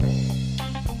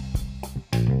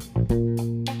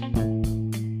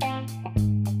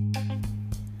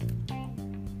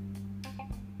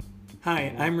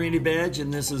Hi, I'm Randy Badge,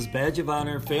 and this is Badge of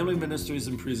Honor Family Ministries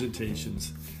and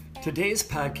Presentations. Today's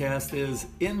podcast is,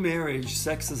 in marriage,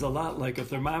 sex is a lot like a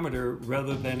thermometer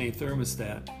rather than a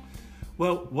thermostat.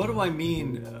 Well, what do I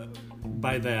mean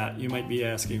by that, you might be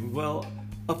asking? Well,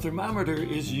 a thermometer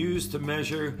is used to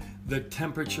measure the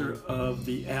temperature of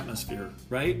the atmosphere,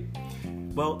 right?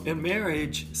 Well, in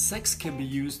marriage, sex can be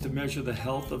used to measure the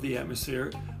health of the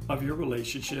atmosphere of your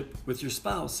relationship with your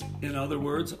spouse. In other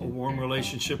words, a warm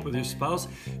relationship with your spouse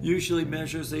usually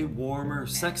measures a warmer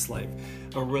sex life.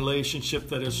 A relationship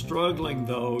that is struggling,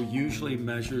 though, usually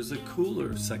measures a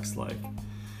cooler sex life.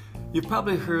 You've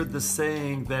probably heard the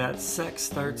saying that sex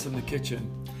starts in the kitchen.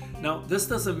 Now, this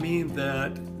doesn't mean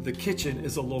that the kitchen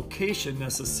is a location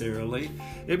necessarily.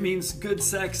 It means good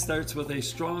sex starts with a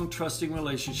strong, trusting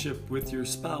relationship with your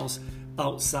spouse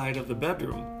outside of the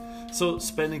bedroom. So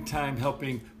spending time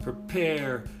helping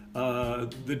prepare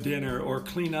the dinner or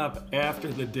clean up after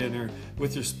the dinner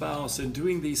with your spouse and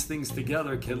doing these things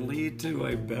together can lead to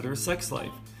a better sex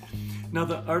life. Now,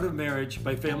 The Art of Marriage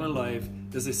by Family Life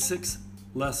is a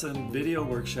 6-lesson video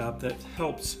workshop that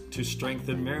helps to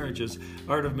strengthen marriages.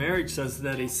 Art of Marriage says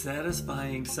that a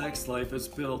satisfying sex life is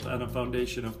built on a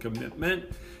foundation of commitment,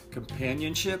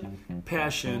 companionship,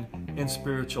 passion, and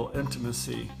spiritual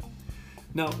intimacy.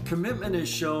 Now, commitment is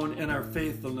shown in our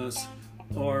faithfulness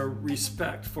or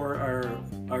respect for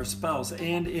our spouse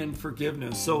and in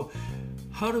forgiveness. So,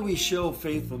 how do we show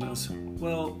faithfulness?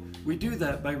 Well, we do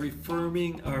that by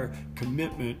reaffirming our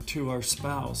commitment to our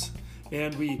spouse.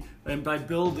 And by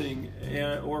building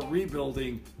or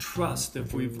rebuilding trust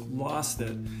if we've lost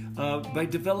it, by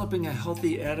developing a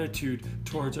healthy attitude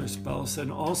towards our spouse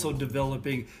and also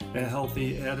developing a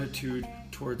healthy attitude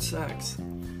towards sex.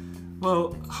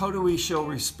 Well, how do we show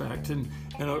respect? And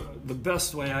the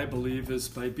best way, I believe, is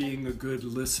by being a good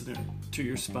listener to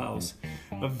your spouse.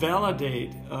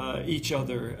 Validate each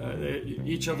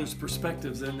other's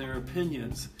perspectives and their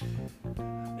opinions.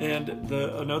 And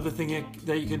another thing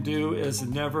that you can do is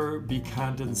never be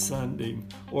condescending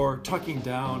or talking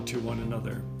down to one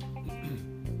another.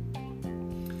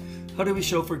 How do we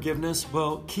show forgiveness?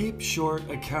 Well, keep short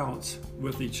accounts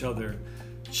with each other.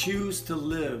 Choose to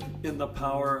live in the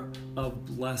power of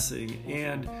blessing.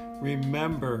 And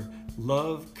remember,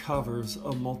 love covers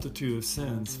a multitude of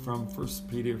sins, from 1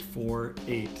 Peter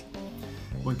 4:8.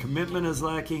 When commitment is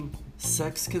lacking,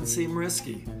 sex can seem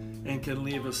risky and can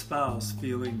leave a spouse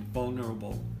feeling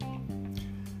vulnerable.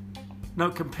 Now,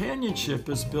 companionship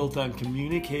is built on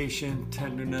communication,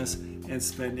 tenderness, and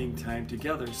spending time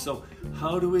together. So,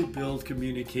 how do we build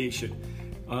communication?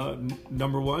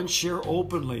 Number one, share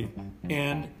openly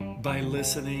and by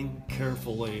listening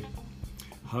carefully.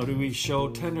 How do we show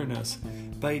tenderness?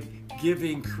 By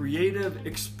giving creative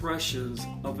expressions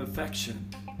of affection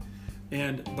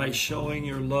and by showing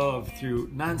your love through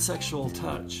non-sexual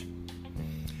touch.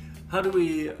 How do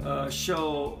we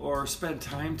show or spend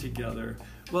time together?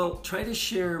 Well, try to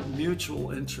share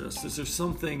mutual interests. Is there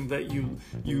something that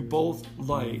you both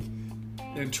like,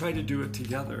 and try to do it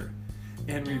together.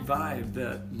 And revive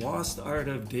that lost art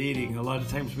of dating. A lot of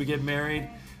times we get married.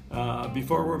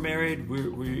 Before we're married,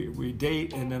 we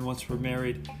date, and then once we're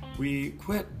married, we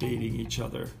quit dating each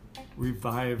other.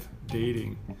 Revive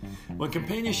dating. When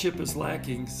companionship is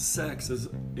lacking,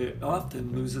 it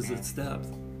often loses its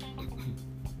depth.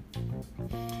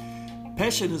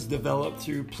 Passion is developed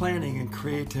through planning and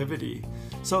creativity.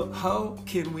 So how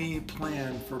can we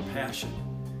plan for passion?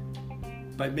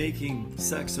 By making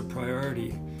sex a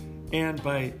priority and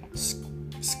by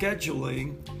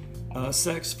scheduling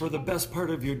sex for the best part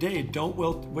of your day. Don't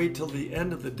wait till the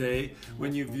end of the day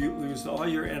when you've used all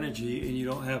your energy and you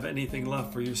don't have anything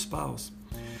left for your spouse.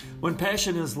 When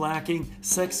passion is lacking,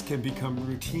 sex can become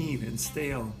routine and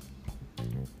stale.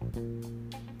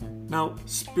 Now,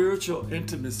 spiritual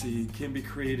intimacy can be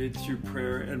created through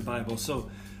prayer and Bible.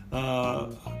 So,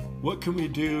 what can we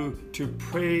do to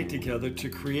pray together to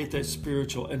create that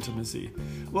spiritual intimacy?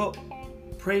 Well,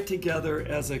 pray together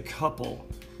as a couple.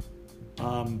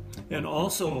 And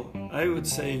also, I would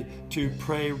say to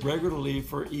pray regularly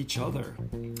for each other.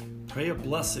 Pray a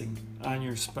blessing on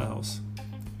your spouse.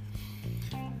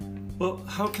 Well,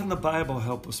 how can the Bible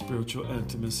help with spiritual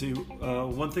intimacy?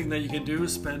 One thing that you can do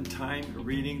is spend time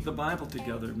reading the Bible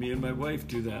together. Me and my wife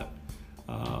do that.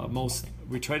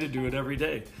 We try to do it every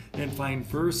day and find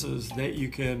verses that you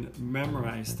can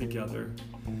memorize together.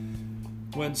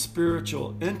 When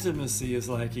spiritual intimacy is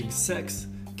lacking, sex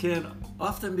can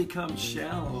often become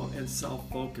shallow and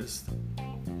self-focused.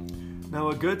 Now,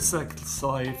 a good sex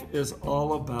life is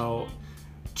all about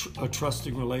a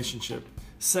trusting relationship.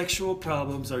 Sexual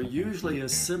problems are usually a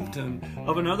symptom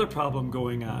of another problem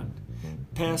going on.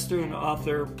 Pastor and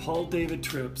author Paul David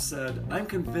Tripp said, I'm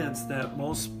convinced that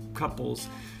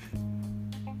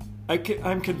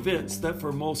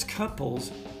for most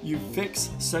couples, you fix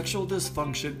sexual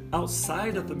dysfunction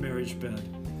outside of the marriage bed.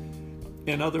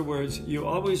 In other words, you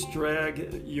always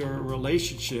drag your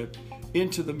relationship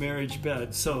into the marriage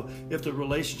bed. So if the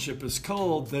relationship is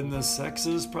cold, then the sex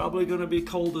is probably going to be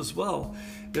cold as well.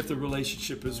 If the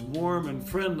relationship is warm and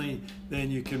friendly,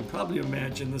 then you can probably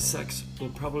imagine the sex will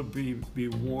probably be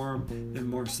warm and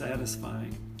more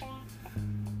satisfying.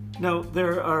 Now,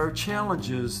 there are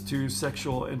challenges to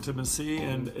sexual intimacy,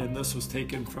 and this was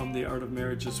taken from The Art of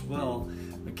Marriage as well.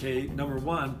 Okay, number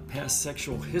one, past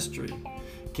sexual history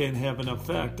can have an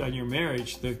effect on your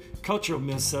marriage. The cultural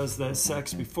myth says that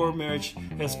sex before marriage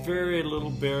has very little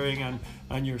bearing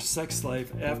on your sex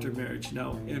life after marriage.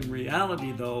 Now, in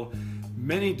reality, though,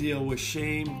 many deal with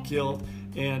shame, guilt,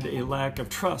 and a lack of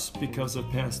trust because of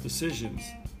past decisions.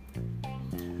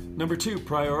 Number two,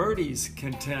 priorities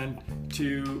can tend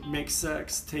to make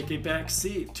sex take a back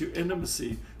seat to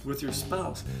intimacy with your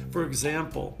spouse. For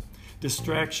example,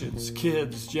 distractions,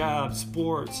 kids, jobs,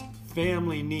 sports,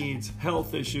 family needs,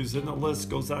 health issues, and the list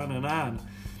goes on and on.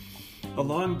 A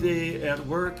long day at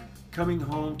work, coming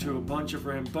home to a bunch of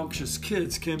rambunctious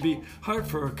kids can be hard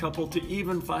for a couple to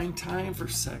even find time for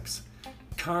sex.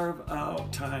 Carve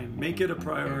out time. Make it a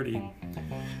priority.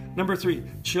 Number three,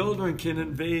 children can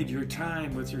invade your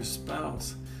time with your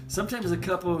spouse. Sometimes a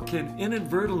couple can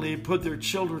inadvertently put their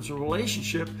children's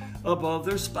relationship above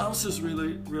their spouse's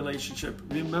relationship.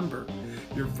 Remember,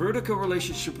 your vertical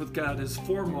relationship with God is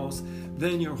foremost,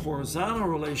 then your horizontal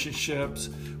relationships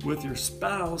with your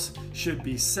spouse should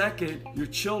be second, your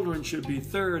children should be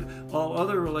third, all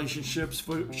other relationships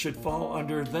should fall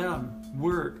under them,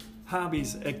 work,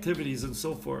 hobbies, activities, and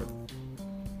so forth.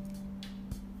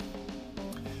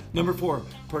 Number four,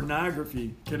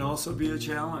 pornography can also be a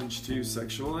challenge to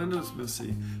sexual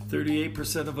intimacy.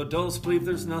 38% of adults believe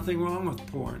there's nothing wrong with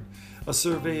porn. A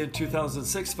survey in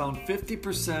 2006 found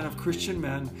 50% of Christian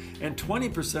men and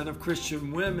 20% of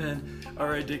Christian women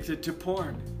are addicted to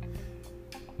porn.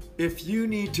 If you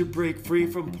need to break free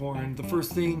from porn, the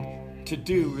first thing to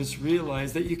do is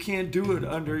realize that you can't do it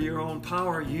under your own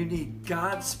power. You need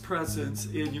God's presence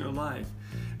in your life.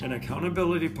 An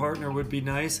accountability partner would be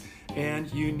nice,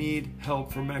 and you need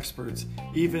help from experts,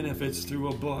 even if it's through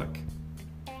a book.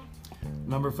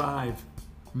 Number five,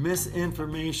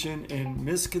 misinformation and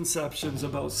misconceptions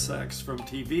about sex from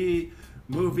TV,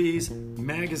 movies,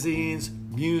 magazines,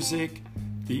 music,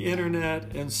 the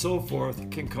internet, and so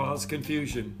forth can cause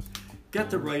confusion. Get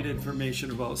the right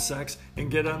information about sex and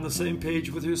get on the same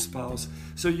page with your spouse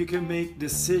so you can make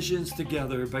decisions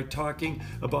together by talking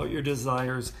about your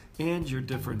desires and your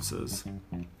differences.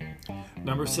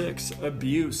 Number six,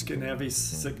 abuse can have a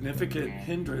significant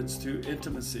hindrance to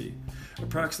intimacy.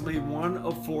 Approximately 1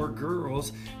 of 4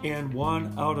 girls and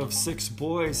 1 out of 6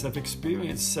 boys have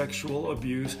experienced sexual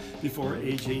abuse before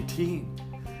age 18.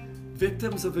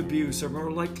 Victims of abuse are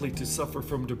more likely to suffer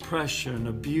from depression,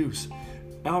 abuse,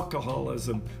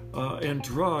 alcoholism, and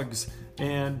drugs,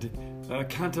 and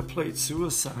contemplate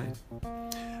suicide.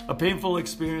 A painful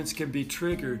experience can be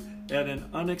triggered at an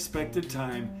unexpected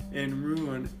time and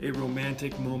ruin a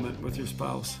romantic moment with your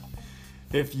spouse.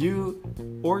 If you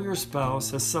or your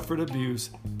spouse has suffered abuse,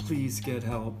 please get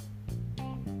help.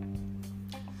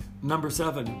 Number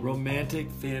 7,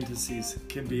 romantic fantasies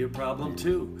can be a problem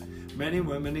too. Many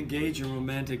women engage in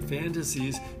romantic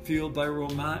fantasies fueled by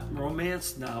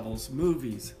romance novels,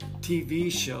 movies,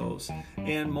 TV shows,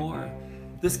 and more.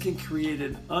 This can create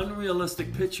an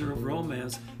unrealistic picture of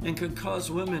romance and can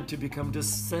cause women to become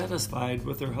dissatisfied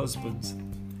with their husbands.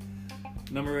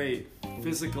 Number 8,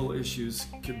 physical issues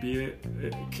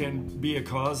can be a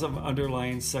cause of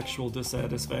underlying sexual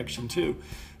dissatisfaction too.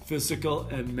 Physical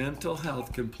and mental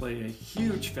health can play a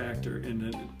huge factor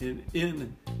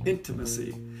in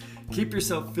intimacy. Keep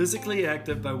yourself physically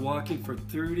active by walking for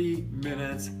 30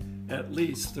 minutes, at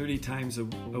least 30 times a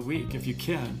week if you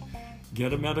can.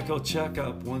 Get a medical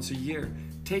checkup once a year.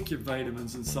 Take your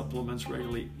vitamins and supplements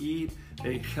regularly. Eat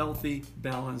a healthy,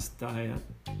 balanced diet.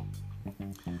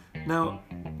 Now,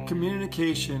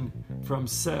 communication from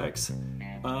sex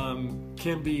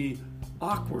can be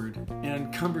awkward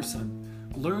and cumbersome.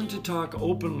 Learn to talk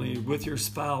openly with your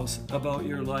spouse about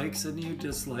your likes and your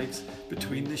dislikes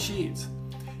between the sheets.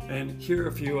 And here are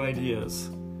a few ideas.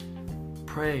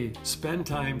 Pray. Spend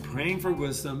time praying for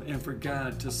wisdom and for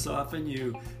God to soften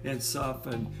you and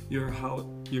soften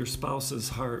your spouse's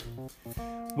heart.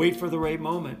 Wait for the right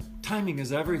moment. Timing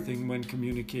is everything when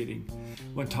communicating.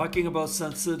 When talking about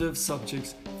sensitive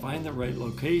subjects, find the right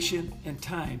location and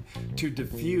time to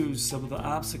diffuse some of the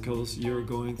obstacles you're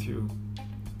going through.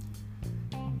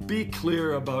 Be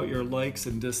clear about your likes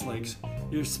and dislikes.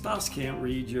 Your spouse can't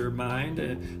read your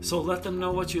mind, so let them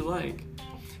know what you like.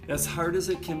 As hard as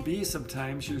it can be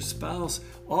sometimes, your spouse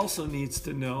also needs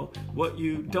to know what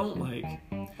you don't like.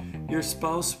 Your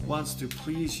spouse wants to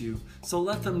please you, so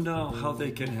let them know how they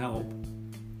can help.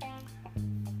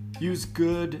 Use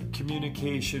good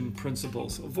communication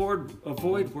principles.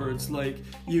 Avoid words like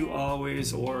you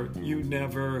always or you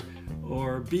never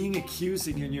or being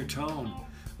accusing in your tone.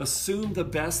 Assume the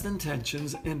best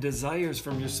intentions and desires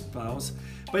from your spouse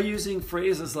by using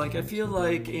phrases like I feel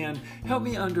like and help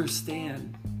me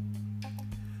understand.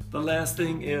 The last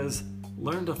thing is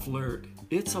learn to flirt.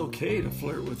 It's okay to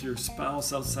flirt with your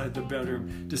spouse outside the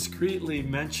bedroom. Discreetly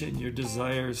mention your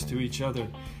desires to each other.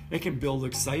 It can build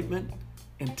excitement,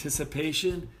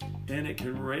 anticipation, and it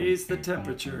can raise the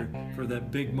temperature for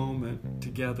that big moment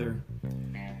together.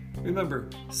 Remember,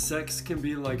 sex can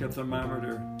be like a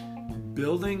thermometer.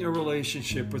 Building a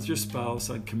relationship with your spouse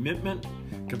on commitment,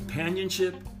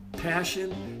 companionship,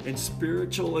 passion, and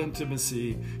spiritual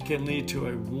intimacy can lead to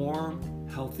a warm,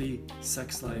 healthy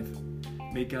sex life.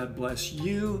 May God bless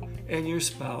you and your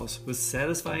spouse with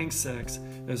satisfying sex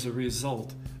as a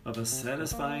result of a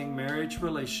satisfying marriage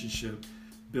relationship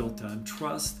built on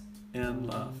trust and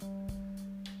love.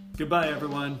 Goodbye,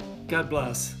 everyone. God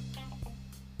bless.